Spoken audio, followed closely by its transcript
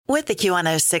With the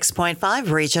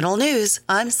Q106.5 Regional News,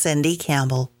 I'm Cindy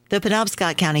Campbell. The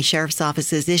Penobscot County Sheriff's Office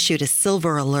has issued a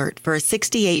silver alert for a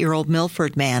 68-year-old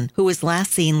Milford man who was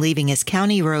last seen leaving his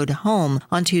County Road home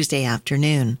on Tuesday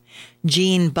afternoon.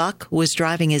 Gene Buck was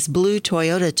driving his blue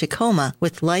Toyota Tacoma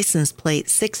with license plate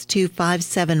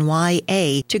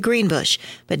 6257YA to Greenbush,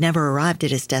 but never arrived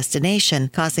at his destination,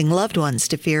 causing loved ones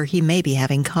to fear he may be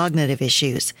having cognitive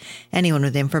issues. Anyone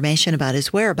with information about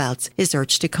his whereabouts is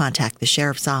urged to contact the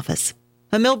Sheriff's Office.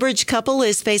 A Millbridge couple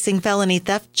is facing felony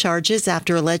theft charges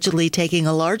after allegedly taking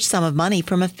a large sum of money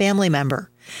from a family member.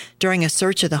 During a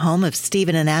search of the home of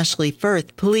Stephen and Ashley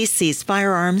Firth, police seized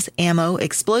firearms, ammo,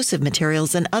 explosive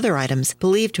materials, and other items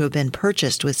believed to have been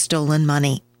purchased with stolen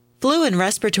money. Flu and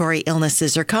respiratory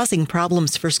illnesses are causing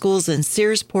problems for schools in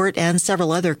Searsport and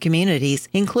several other communities,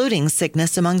 including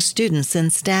sickness among students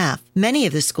and staff. Many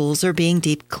of the schools are being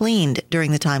deep cleaned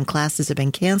during the time classes have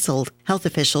been canceled. Health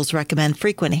officials recommend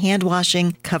frequent hand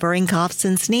washing, covering coughs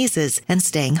and sneezes, and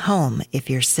staying home if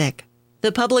you're sick.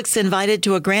 The public's invited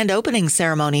to a grand opening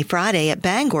ceremony Friday at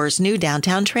Bangor's new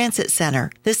downtown transit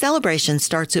center. The celebration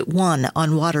starts at 1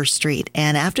 on Water Street,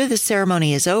 and after the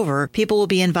ceremony is over, people will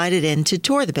be invited in to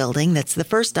tour the building that's the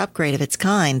first upgrade of its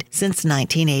kind since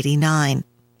 1989.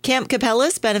 Camp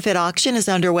Capella's benefit auction is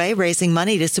underway, raising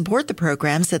money to support the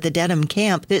programs at the Dedham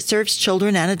Camp that serves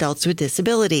children and adults with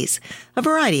disabilities. A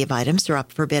variety of items are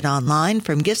up for bid online,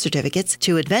 from gift certificates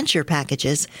to adventure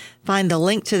packages. Find the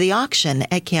link to the auction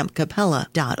at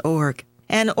campcapella.org.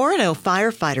 And Orono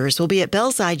firefighters will be at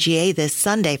Bell's IGA this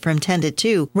Sunday from 10 to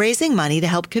 2, raising money to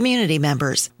help community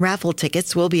members. Raffle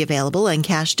tickets will be available and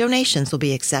cash donations will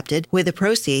be accepted, with the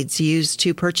proceeds used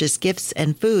to purchase gifts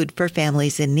and food for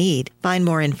families in need. Find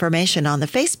more information on the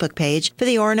Facebook page for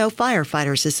the Orono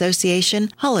Firefighters Association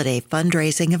Holiday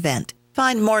Fundraising Event.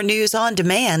 Find more news on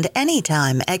demand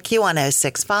anytime at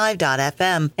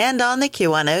Q1065.fm and on the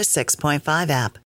Q106.5 app.